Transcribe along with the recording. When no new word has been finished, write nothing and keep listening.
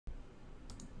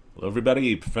Hello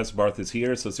everybody, Professor Barth is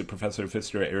here, Associate Professor of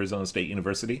History at Arizona State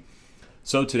University.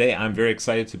 So today I'm very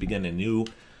excited to begin a new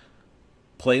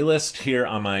playlist here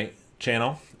on my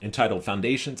channel entitled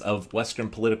Foundations of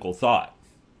Western Political Thought.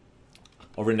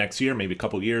 Over next year, maybe a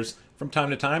couple years, from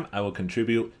time to time, I will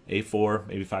contribute a 4,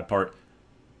 maybe 5-part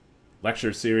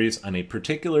lecture series on a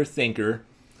particular thinker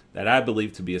that I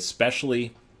believe to be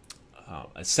especially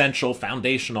essential,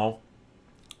 foundational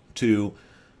to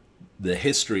the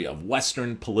history of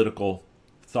Western political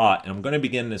thought. And I'm going to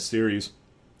begin this series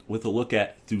with a look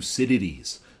at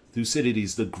Thucydides.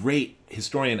 Thucydides, the great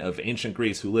historian of ancient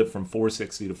Greece who lived from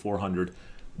 460 to 400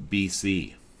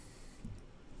 BC.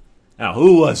 Now,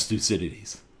 who was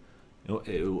Thucydides?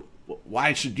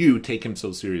 Why should you take him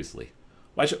so seriously?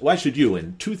 Why should you,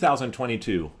 in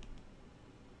 2022,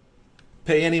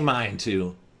 pay any mind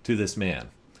to this man?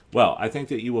 Well, I think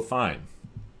that you will find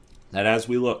that as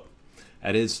we look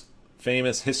at his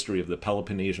famous history of the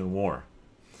Peloponnesian War,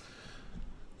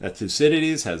 that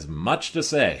Thucydides has much to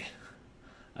say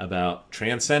about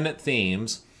transcendent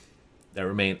themes that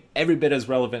remain every bit as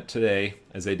relevant today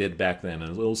as they did back then.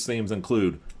 And those themes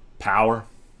include power,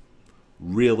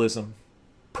 realism,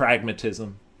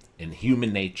 pragmatism, and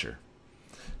human nature.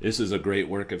 This is a great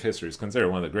work of history. It's considered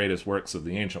one of the greatest works of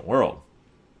the ancient world.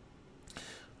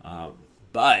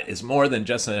 But it's more than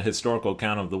just a historical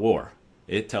account of the war.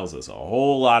 It tells us a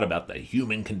whole lot about the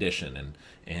human condition,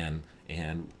 and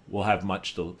we'll have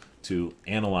much to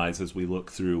analyze as we look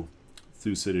through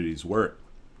Thucydides' work.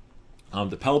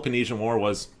 The Peloponnesian War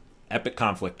was epic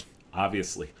conflict,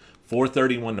 obviously.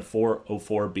 431 to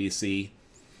 404 BC.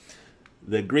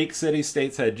 The Greek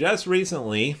city-states had just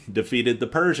recently defeated the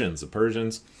Persians. The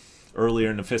Persians, earlier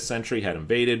in the 5th century, had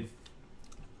invaded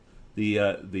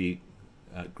the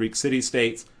Greek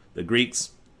city-states. The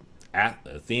Greeks,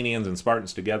 Athenians and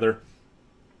Spartans together,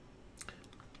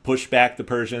 pushed back the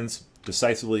Persians,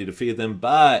 decisively defeated them,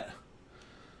 but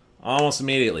almost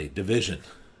immediately, division,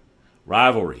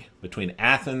 rivalry between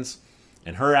Athens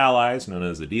and her allies, known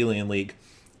as the Delian League,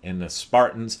 and the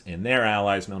Spartans and their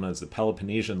allies, known as the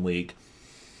Peloponnesian League.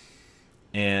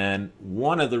 And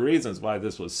one of the reasons why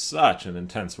this was such an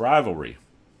intense rivalry,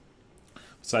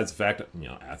 besides the fact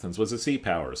that Athens was a sea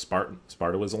power,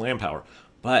 Sparta was a land power,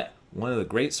 but one of the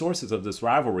great sources of this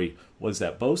rivalry was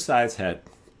that both sides had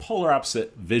polar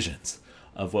opposite visions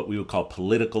of what we would call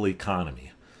political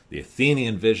economy. The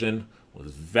Athenian vision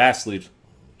was vastly,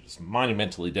 just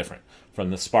monumentally different from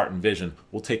the Spartan vision.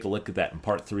 We'll take a look at that in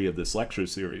part 3 of this lecture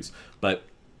series. But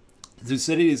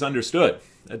Thucydides understood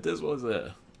that this was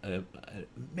a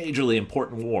majorly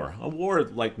important war, a war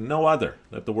like no other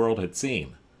that the world had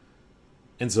seen.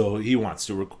 And so he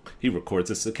records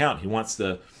this account. He wants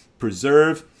to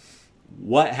preserve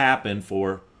what happened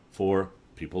for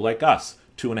people like us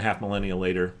 2.5 millennia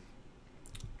later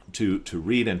to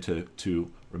read and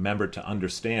to remember, to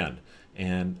understand.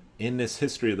 And in this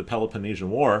history of the Peloponnesian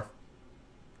War,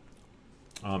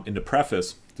 in the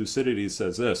preface, Thucydides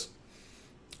says this: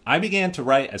 I began to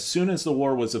write as soon as the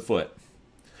war was afoot,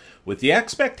 with the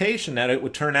expectation that it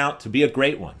would turn out to be a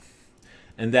great one,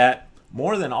 and that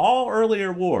more than all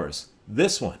earlier wars,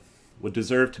 this one would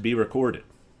deserve to be recorded.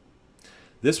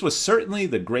 This was certainly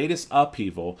the greatest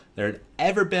upheaval there had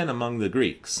ever been among the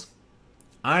Greeks.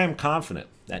 I am confident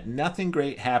that nothing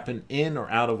great happened in or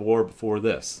out of war before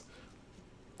this.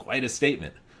 Quite a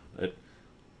statement. But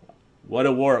what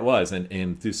a war it was.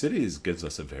 And Thucydides gives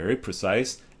us a very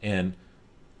precise and,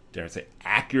 dare I say,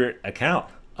 accurate account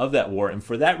of that war. And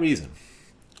for that reason,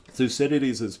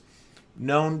 Thucydides is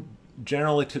known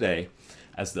generally today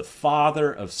as the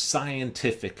father of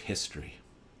scientific history.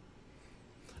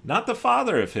 Not the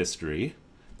father of history.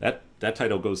 That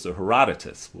title goes to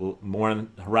Herodotus. We'll more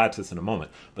on Herodotus in a moment.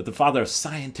 But the father of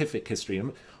scientific history.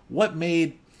 And what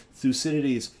made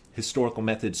Thucydides' historical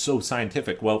method so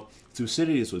scientific? Well,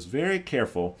 Thucydides was very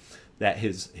careful that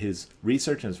his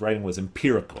research and his writing was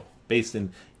empirical, based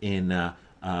in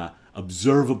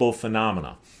observable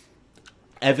phenomena,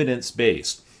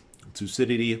 evidence-based.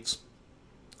 Thucydides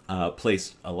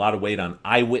placed a lot of weight on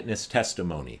eyewitness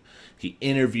testimony. He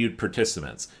interviewed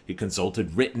participants. He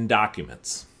consulted written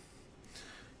documents.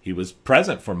 He was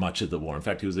present for much of the war. In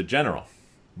fact, he was a general.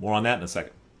 More on that in a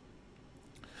second.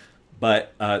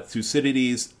 But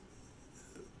Thucydides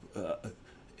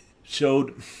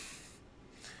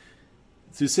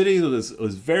Thucydides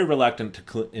was very reluctant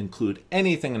to include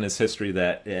anything in his history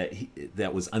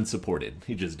that was unsupported.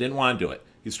 He just didn't want to do it.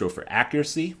 He strove for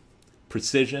accuracy,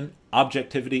 precision,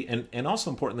 objectivity, and also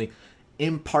importantly,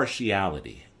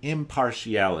 impartiality.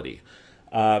 Impartiality.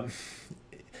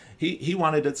 He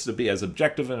wanted it to be as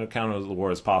objective an account of the war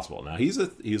as possible. Now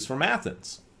he's from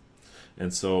Athens,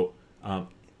 And so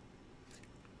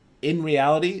in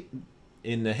reality,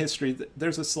 in the history,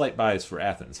 there's a slight bias for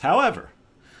Athens. However,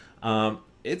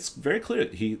 it's very clear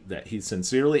that he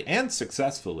sincerely and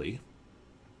successfully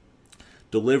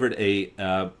delivered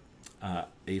a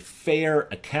fair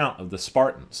account of the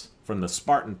Spartans from the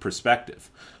Spartan perspective.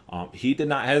 He did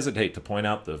not hesitate to point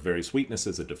out the various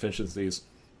weaknesses and deficiencies,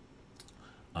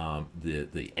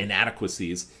 the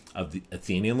inadequacies of the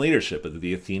Athenian leadership, of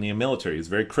the Athenian military. He's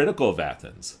very critical of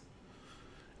Athens.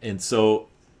 And so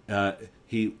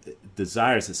he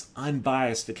desires this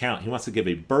unbiased account. He wants to give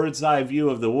a bird's eye view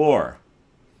of the war.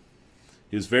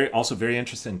 He was also very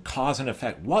interested in cause and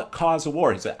effect. What caused the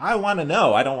war? He said, I want to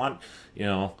know. I don't want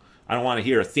to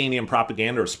hear Athenian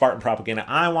propaganda or Spartan propaganda.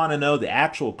 I want to know the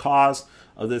actual cause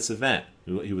of this event.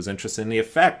 He was interested in the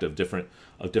effect of different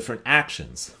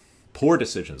actions, poor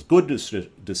decisions, good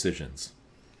decisions.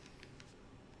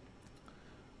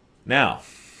 Now,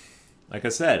 like I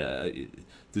said,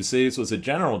 Thucydides was a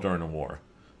general during the war,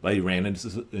 but he ran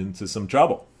into some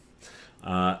trouble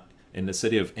in the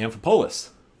city of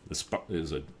Amphipolis. This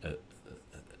is a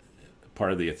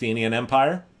part of the Athenian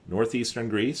Empire, northeastern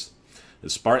Greece. The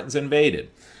Spartans invaded.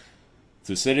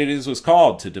 Thucydides was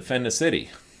called to defend the city,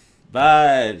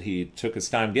 but he took his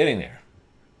time getting there.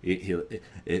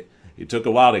 It took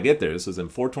a while to get there. This was in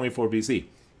 424 BC.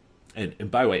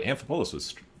 And by the way, Amphipolis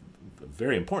was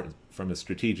very important from a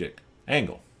strategic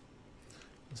angle.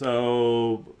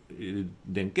 So he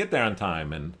didn't get there on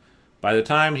time, and by the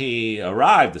time he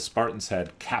arrived, the Spartans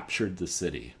had captured the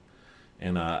city.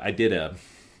 And I did a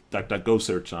DuckDuckGo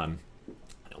search on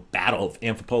Battle of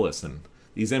Amphipolis, and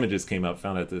these images came up,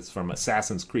 found that it's from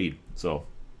Assassin's Creed, so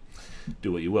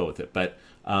do what you will with it. But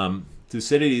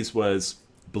Thucydides was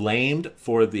blamed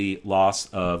for the loss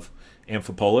of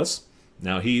Amphipolis.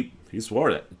 Now, he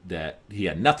swore that he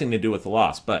had nothing to do with the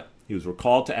loss, but he was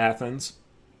recalled to Athens,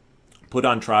 put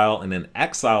on trial, and then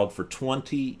exiled for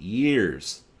 20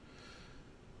 years.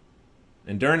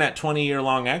 And during that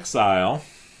 20-year-long exile,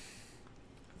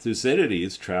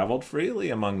 Thucydides traveled freely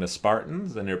among the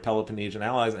Spartans and their Peloponnesian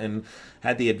allies and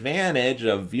had the advantage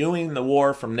of viewing the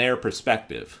war from their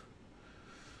perspective.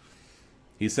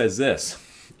 He says this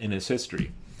in his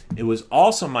history: "It was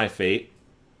also my fate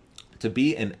to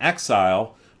be in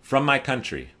exile from my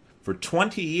country for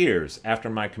 20 years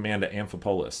after my command at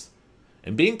Amphipolis.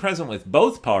 And being present with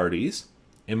both parties,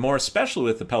 and more especially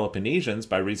with the Peloponnesians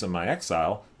by reason of my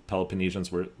exile,"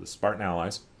 Peloponnesians were the Spartan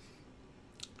allies,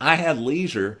 "I had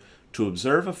leisure to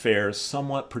observe affairs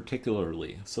somewhat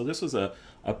particularly." So this was a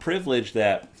privilege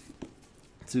that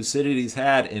Thucydides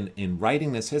had in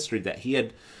writing this history, that he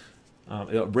had,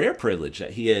 a rare privilege,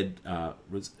 that he had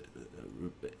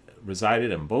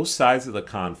resided on both sides of the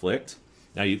conflict.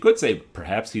 Now, you could say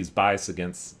perhaps he's biased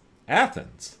against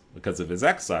Athens because of his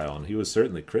exile, and he was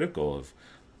certainly critical of,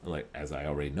 like as I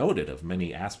already noted, of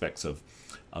many aspects of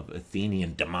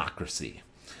Athenian democracy.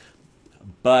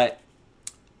 But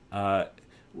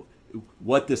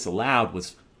what this allowed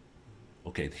was,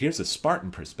 okay, here's a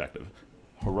Spartan perspective.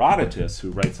 Herodotus,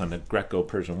 who writes on the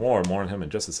Greco-Persian War, more on him in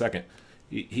just a second,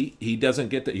 he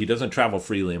doesn't travel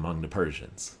freely among the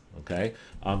Persians. Okay,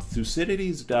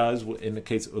 Thucydides does in the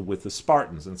case with the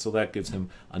Spartans, and so that gives him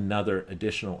another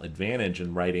additional advantage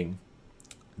in writing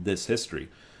this history.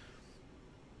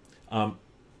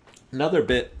 Another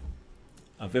bit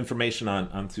of information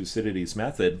on Thucydides'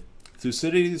 method: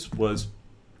 Thucydides was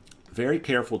very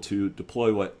careful to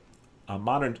deploy what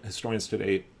modern historians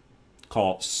today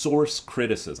call source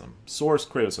criticism. Source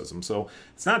criticism. So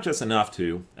it's not just enough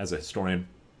to, as a historian,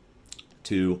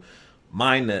 to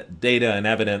mine the data and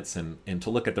evidence and to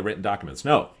look at the written documents.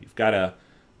 No, you've got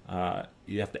to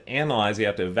you have to analyze, you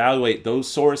have to evaluate those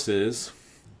sources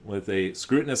with a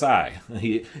scrutinous eye.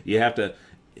 You have to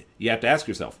ask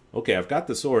yourself, okay, I've got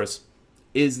the source.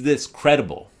 Is this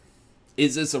credible?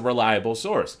 Is this a reliable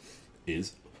source?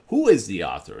 Who is the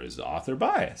author? Is the author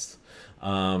biased?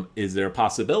 Is there a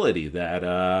possibility that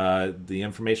the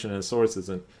information in the source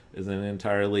isn't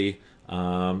entirely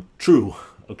true?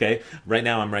 Okay, right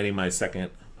now I'm writing my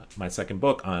second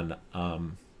book on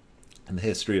the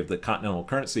history of the continental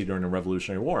currency during the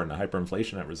Revolutionary War and the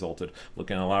hyperinflation that resulted.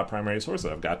 Looking at a lot of primary sources,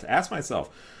 I've got to ask myself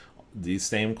these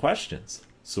same questions.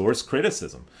 Source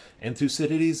criticism. And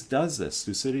Thucydides does this.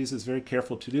 Thucydides is very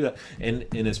careful to do that. And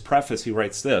in his preface, he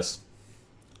writes this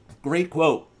great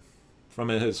quote from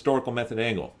a historical method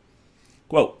angle.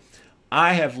 Quote,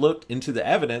 "I have looked into the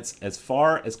evidence as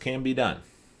far as can be done.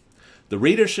 The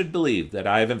reader should believe that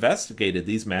I have investigated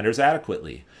these matters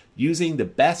adequately, using the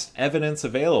best evidence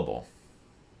available.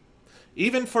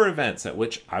 Even for events at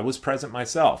which I was present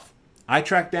myself, I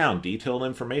tracked down detailed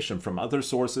information from other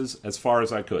sources as far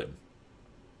as I could.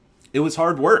 It was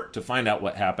hard work to find out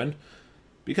what happened,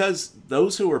 because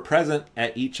those who were present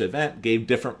at each event gave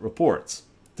different reports,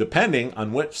 depending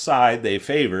on which side they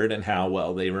favored and how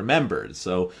well they remembered.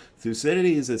 So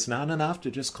Thucydides, it's not enough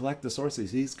to just collect the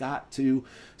sources. He's got to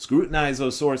scrutinize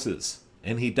those sources,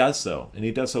 and he does so. And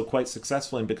he does so quite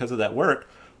successfully, and because of that work,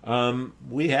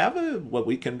 we have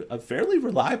a fairly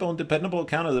reliable and dependable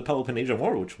account of the Peloponnesian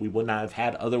War, which we would not have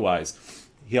had otherwise.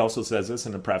 He also says this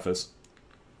in a preface: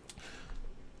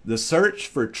 "The search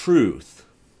for truth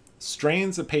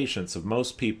strains the patience of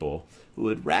most people who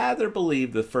would rather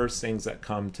believe the first things that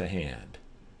come to hand."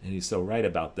 And he's so right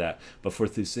about that. But for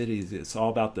Thucydides, it's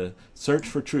all about the search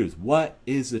for truth. What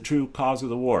is the true cause of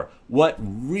the war? What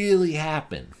really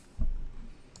happened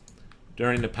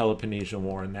during the Peloponnesian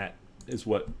War? And that is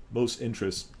what most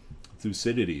interests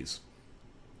Thucydides.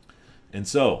 And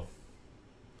so,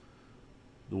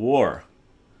 the war,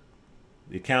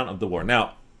 the account of the war.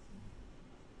 Now,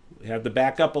 we have to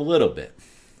back up a little bit.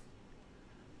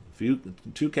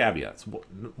 Two caveats.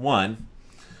 One,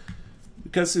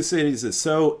 because Thucydides is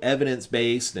so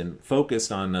evidence-based and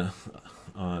focused on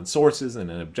sources and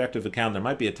an objective account, there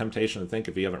might be a temptation to think,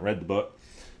 if you haven't read the book,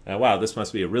 wow, this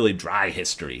must be a really dry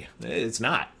history. It's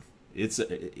not.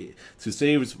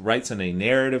 Thucydides writes in a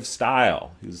narrative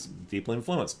style. He's deeply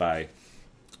influenced by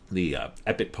the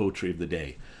epic poetry of the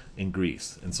day in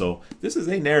Greece, and so this is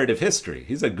a narrative history.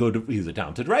 He's a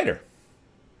talented writer.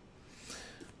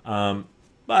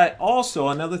 But also,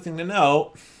 another thing to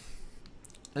note,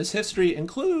 this history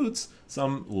includes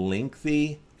some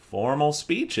lengthy formal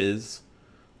speeches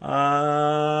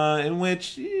in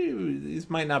which these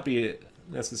might not be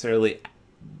necessarily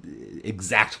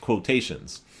exact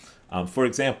quotations. For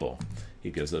example,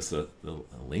 he gives us a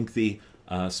lengthy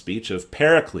speech of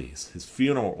Pericles, his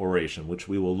funeral oration, which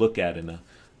we will look at in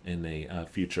a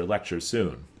future lecture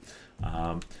soon.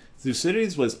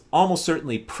 Thucydides was almost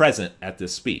certainly present at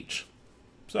this speech.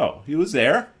 So, he was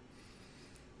there.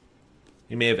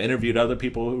 He may have interviewed other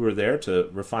people who were there to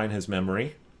refine his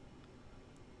memory.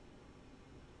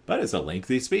 But it's a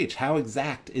lengthy speech. How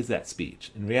exact is that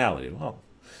speech in reality? Well,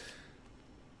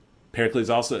 there's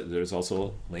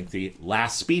also a lengthy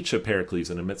last speech of Pericles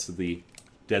in the midst of the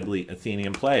deadly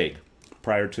Athenian plague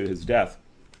prior to his death.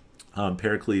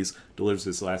 Pericles delivers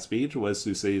his last speech. Was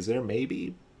Thucydides there?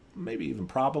 Maybe even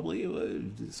probably.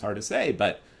 It's hard to say,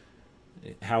 but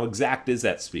how exact is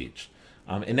that speech?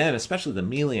 And then especially the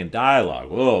Melian dialogue.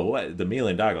 Whoa, the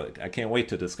Melian dialogue. I can't wait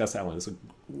to discuss that one. It's a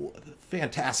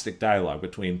fantastic dialogue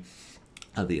between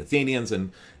the Athenians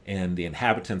and the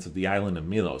inhabitants of the island of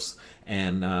Melos.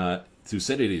 And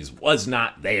Thucydides was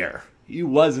not there. He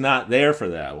was not there for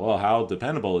that. Well, how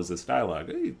dependable is this dialogue?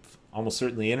 He almost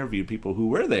certainly interviewed people who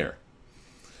were there.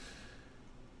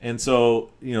 And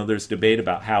so, there's debate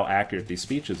about how accurate these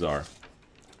speeches are.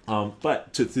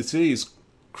 But to Thucydides'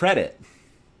 credit,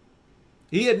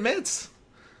 he admits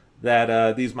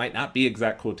that these might not be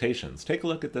exact quotations. Take a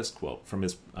look at this quote from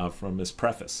his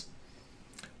preface.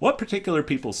 What particular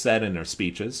people said in their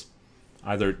speeches,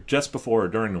 either just before or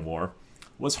during the war,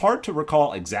 was hard to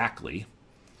recall exactly,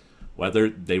 whether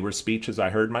they were speeches I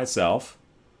heard myself,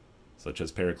 such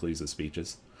as Pericles'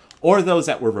 speeches, or those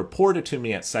that were reported to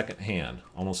me at second hand,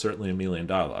 almost certainly a Melian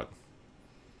dialogue.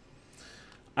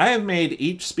 I have made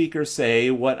each speaker say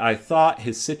what I thought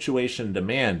his situation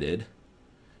demanded,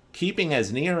 keeping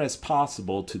as near as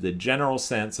possible to the general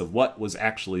sense of what was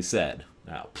actually said.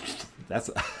 Now, that's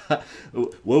what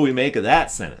do we make of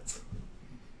that sentence?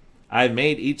 I have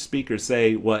made each speaker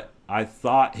say what I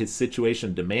thought his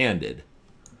situation demanded.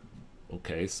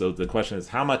 Okay, so the question is,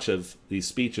 how much of these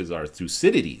speeches are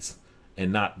Thucydides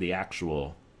and not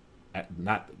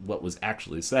what was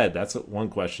actually said? That's one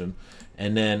question.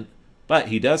 And then, but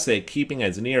he does say, keeping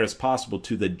as near as possible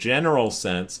to the general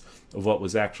sense of what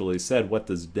was actually said. What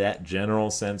does that general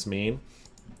sense mean?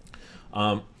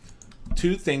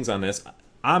 Two things on this.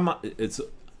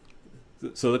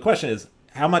 So the question is,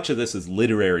 how much of this is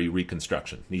literary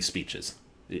reconstruction, these speeches?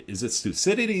 Is it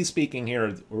Thucydides speaking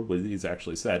here, or what he's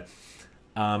actually said?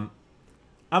 I'm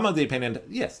of the opinion,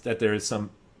 yes, that there is some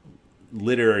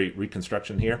literary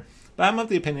reconstruction here, but I'm of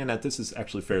the opinion that this is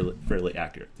actually fairly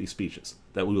accurate, these speeches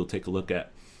that we will take a look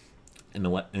at in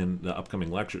the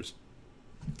upcoming lectures.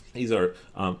 These are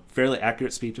fairly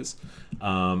accurate speeches.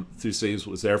 Thucydides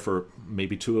was there for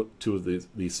maybe two of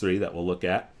these three that we'll look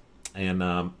at,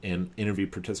 and interview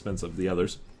participants of the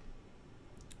others.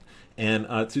 And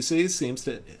Thucydides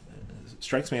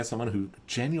strikes me as someone who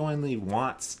genuinely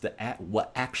wants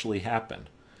what actually happened.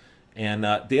 And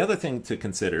the other thing to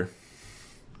consider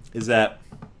is that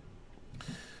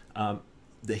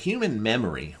the human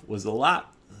memory was a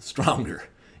lot stronger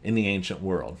in the ancient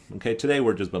world. Okay, today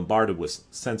we're just bombarded with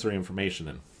sensory information,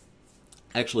 and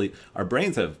actually our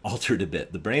brains have altered a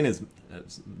bit. The brain is,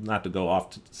 not to go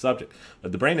off the subject,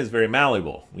 but the brain is very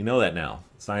malleable. We know that now.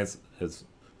 Science has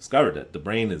discovered that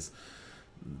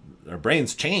our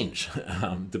brains change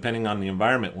depending on the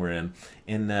environment we're in.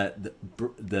 And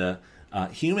the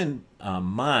human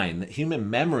mind, human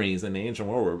memories in the ancient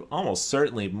world were almost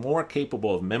certainly more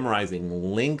capable of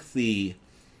memorizing lengthy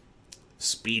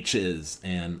speeches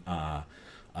and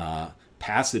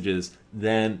passages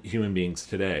than human beings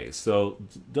today. So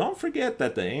don't forget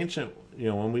that the ancient,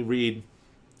 when we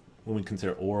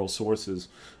consider oral sources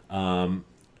from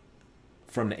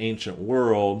the ancient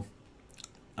world,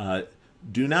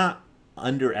 do not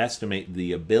underestimate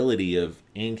the ability of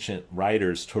ancient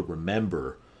writers to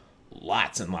remember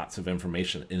lots and lots of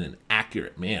information in an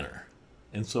accurate manner.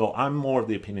 And so I'm more of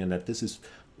the opinion that these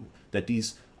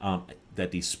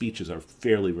speeches are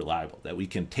fairly reliable, that we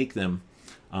can take them,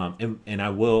 and I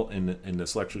will in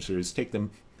this lecture series take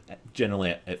them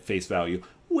generally at face value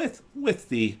with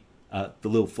the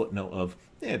little footnote of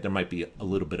there might be a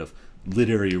little bit of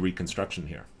literary reconstruction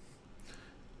here.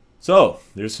 So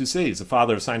there's Thucydides, the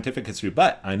father of scientific history,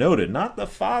 but I noted not the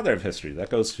father of history. That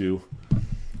goes to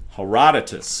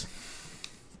Herodotus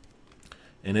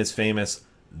in his famous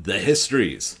The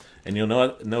Histories. And you'll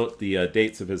note the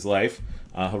dates of his life.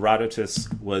 Herodotus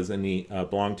was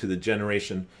belonged to the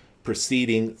generation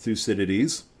preceding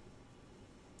Thucydides.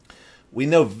 We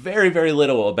know very, very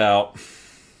little about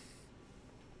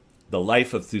the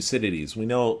life of Thucydides. We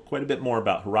know quite a bit more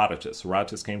about Herodotus.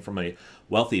 Herodotus came from a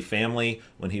wealthy family.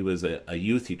 When he was a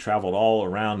youth, he traveled all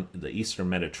around the Eastern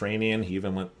Mediterranean. He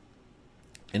even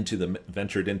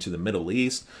ventured into the Middle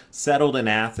East, settled in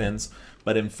Athens.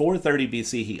 But in 430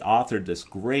 BC, he authored this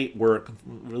great work,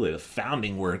 really the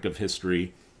founding work of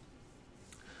history,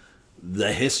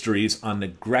 The Histories on the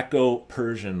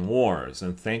Greco-Persian Wars.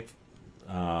 And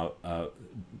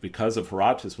because of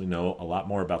Herodotus, we know a lot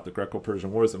more about the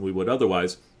Greco-Persian Wars than we would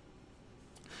otherwise.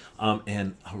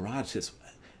 And Herodotus,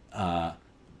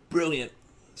 brilliant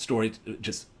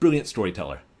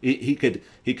storyteller. He could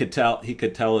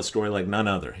tell a story like none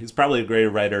other. He's probably a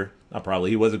greater writer. Not probably.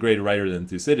 He was a greater writer than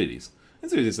Thucydides. And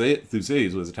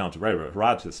Thucydides was a talented writer. But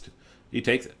Herodotus, he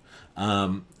takes it.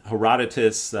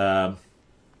 Herodotus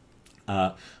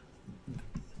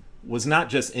was not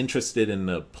just interested in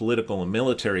the political and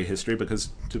military history, because,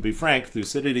 to be frank,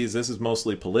 Thucydides, this is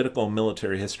mostly political and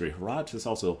military history. Herodotus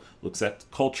also looks at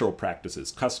cultural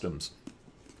practices, customs,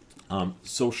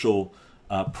 social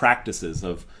practices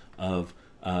of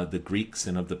the Greeks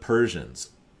and of the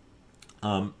Persians.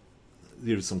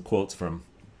 Here's some quotes from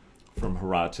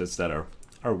Herodotus that are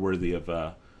worthy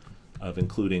of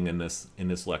including in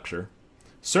this lecture.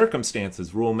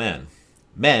 Circumstances rule men.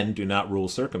 Men do not rule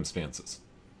circumstances.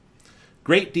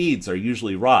 Great deeds are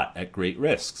usually wrought at great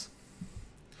risks.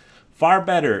 Far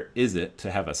better is it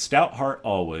to have a stout heart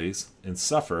always and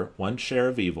suffer one share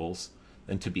of evils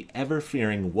than to be ever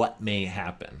fearing what may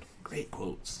happen. Great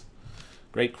quotes.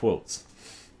 Great quotes.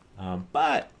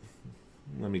 But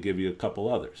let me give you a couple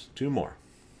others. Two more.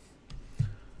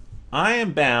 I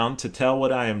am bound to tell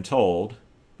what I am told,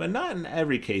 but not in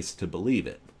every case to believe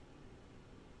it.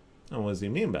 And what does he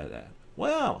mean by that?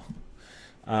 Well,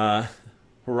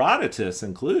 Herodotus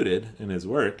included in his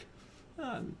work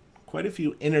quite a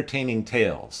few entertaining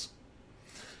tales.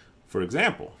 For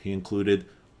example, he included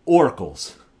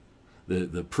oracles,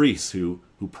 the priests who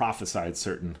prophesied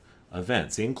certain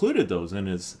events. He included those in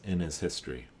his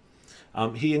history.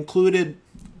 He included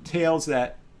tales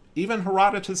that even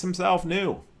Herodotus himself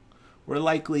knew were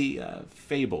likely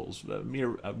fables, a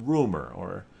mere rumor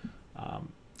or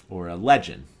a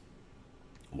legend.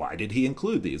 Why did he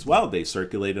include these? Well, they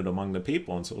circulated among the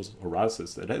people, and so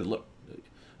Herodotus said, hey, look,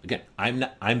 again,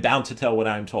 I'm bound to tell what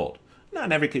I'm told. Not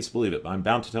in every case believe it, but I'm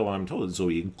bound to tell what I'm told. And so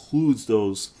he includes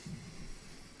those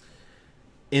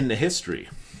in the history.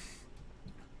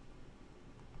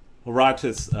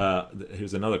 Herodotus,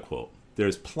 here's another quote.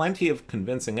 There's plenty of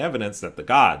convincing evidence that the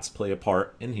gods play a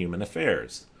part in human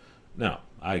affairs. Now,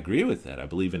 I agree with that. I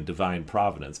believe in divine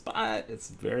providence, but it's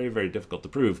very, very difficult to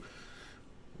prove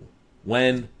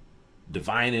when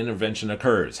divine intervention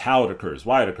occurs, how it occurs,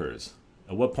 why it occurs,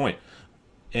 at what point.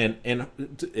 And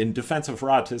in defense of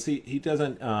Herodotus, he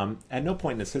doesn't, at no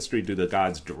point in his history do the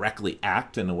gods directly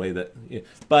act in a way that,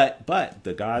 but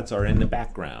the gods are in the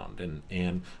background,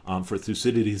 and for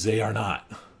Thucydides, they are not.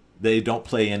 They don't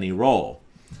play any role.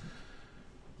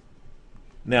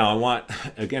 Now, I want,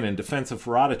 again, in defense of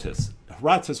Herodotus,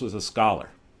 Herodotus was a scholar.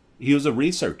 He was a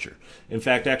researcher. In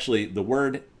fact, actually, the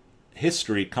word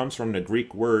history comes from the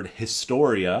Greek word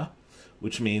historia,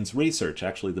 which means research.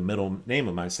 Actually, the middle name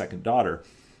of my second daughter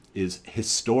is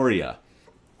Historia.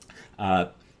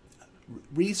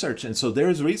 Research, and so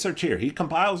there's research here. He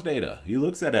compiles data. He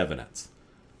looks at evidence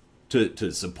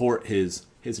to support his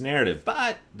narrative,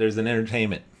 but there's an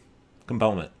entertainment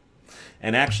component.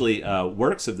 And actually,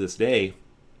 works of this day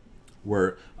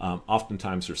were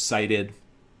oftentimes recited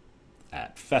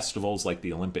at festivals like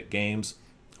the Olympic Games.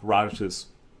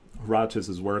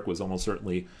 Herodotus's work was almost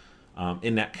certainly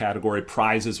in that category.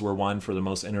 Prizes were won for the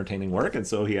most entertaining work, and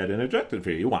so he had an objective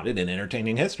here. He wanted an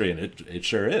entertaining history, and it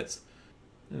sure is.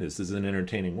 And this is an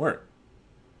entertaining work.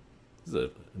 This is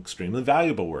an extremely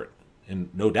valuable work, and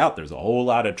no doubt there's a whole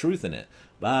lot of truth in it,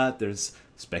 but there's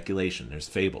speculation, there's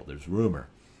fable, there's rumor,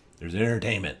 there's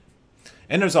entertainment,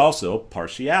 and there's also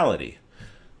partiality.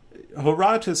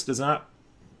 Herodotus does not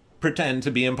pretend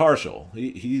to be impartial.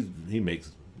 He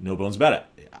makes no bones about it.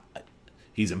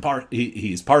 He's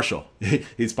partial.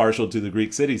 He's partial to the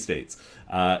Greek city-states.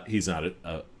 He's not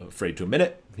afraid to admit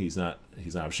it. He's not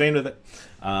ashamed of it.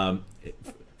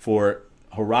 For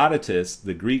Herodotus,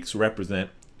 the Greeks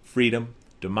represent freedom,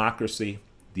 democracy,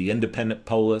 the independent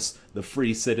polis, the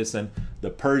free citizen. The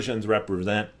Persians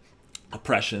represent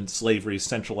oppression, slavery,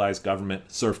 centralized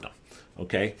government, serfdom.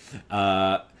 Okay,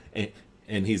 and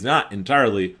he's not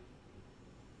entirely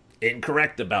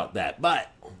incorrect about that,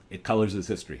 but it colors his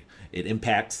history. It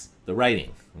impacts the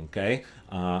writing. Okay,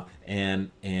 and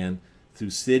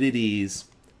Thucydides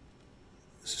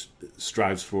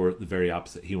strives for the very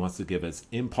opposite. He wants to give as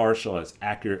impartial, as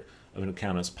accurate of an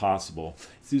account as possible.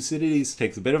 Thucydides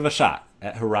takes a bit of a shot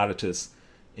at Herodotus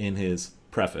in his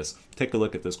preface. Take a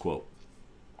look at this quote.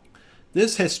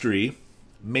 "This history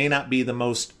may not be the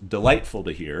most delightful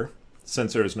to hear,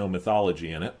 since there is no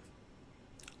mythology in it,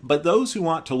 but those who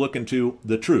want to look into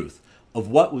the truth of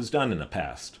what was done in the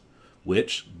past,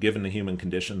 which, given the human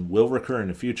condition, will recur in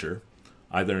the future,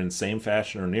 either in the same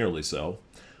fashion or nearly so,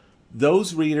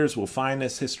 those readers will find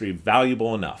this history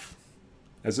valuable enough,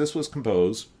 as this was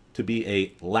composed to be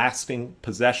a lasting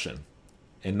possession,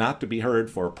 and not to be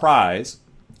heard for a prize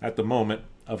at the moment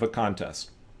of a contest."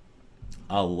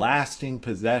 A lasting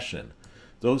possession.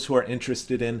 Those who are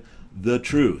interested in the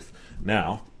truth.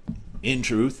 Now, in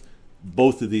truth,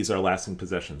 both of these are lasting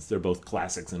possessions. They're both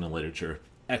classics in the literature.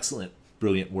 Excellent,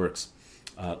 brilliant works.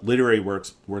 Literary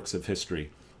works, works of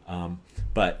history.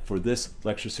 But for this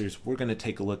lecture series, we're going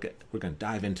to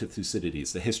dive into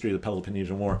Thucydides, the history of the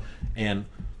Peloponnesian War. And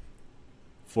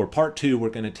for part 2, we're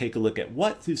going to take a look at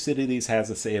what Thucydides has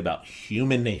to say about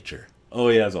human nature. Oh,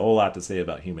 he has a whole lot to say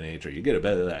about human nature. You get a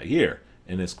bit of that here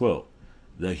in this quote.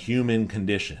 The human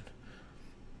condition.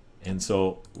 And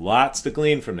so lots to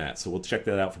glean from that. So we'll check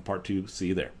that out for part 2. See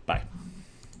you there. Bye.